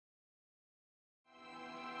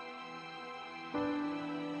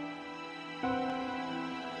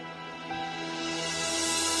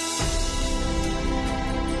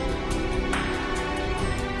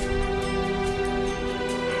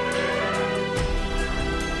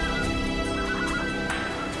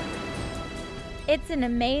It's an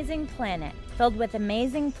amazing planet filled with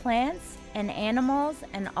amazing plants and animals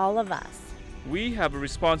and all of us. We have a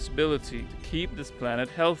responsibility to keep this planet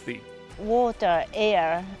healthy. Water,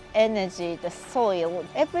 air, energy, the soil,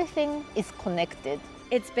 everything is connected.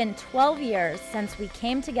 It's been 12 years since we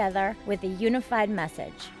came together with a unified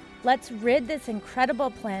message. Let's rid this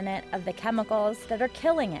incredible planet of the chemicals that are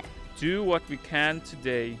killing it. Do what we can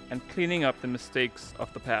today and cleaning up the mistakes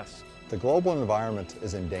of the past. The global environment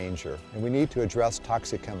is in danger, and we need to address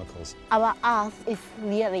toxic chemicals. Our Earth is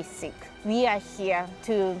really sick. We are here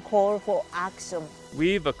to call for action.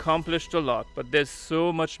 We've accomplished a lot, but there's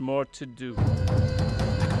so much more to do.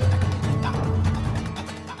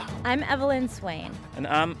 I'm Evelyn Swain. And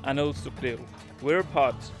I'm Anil Sukleu. We're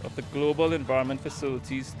part of the Global Environment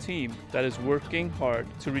Facilities team that is working hard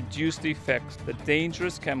to reduce the effects that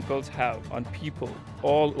dangerous chemicals have on people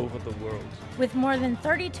all over the world. With more than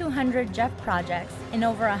 3,200 Jeff projects in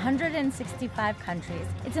over 165 countries,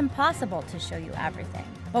 it's impossible to show you everything.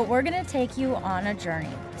 But we're going to take you on a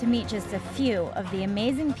journey to meet just a few of the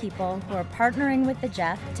amazing people who are partnering with the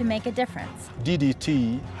Jeff to make a difference.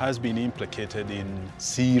 DDT has been implicated in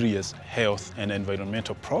serious health and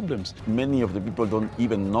environmental problems. Many of the people don't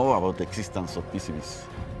even know about the existence of PCBs.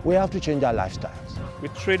 We have to change our lifestyles. We're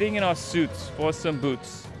trading in our suits for some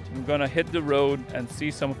boots. We're going to hit the road and see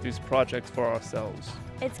some of these projects for ourselves.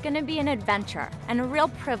 It's going to be an adventure and a real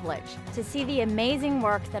privilege to see the amazing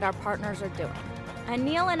work that our partners are doing.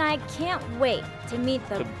 Anil and I can't wait to meet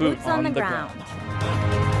the boots on the ground.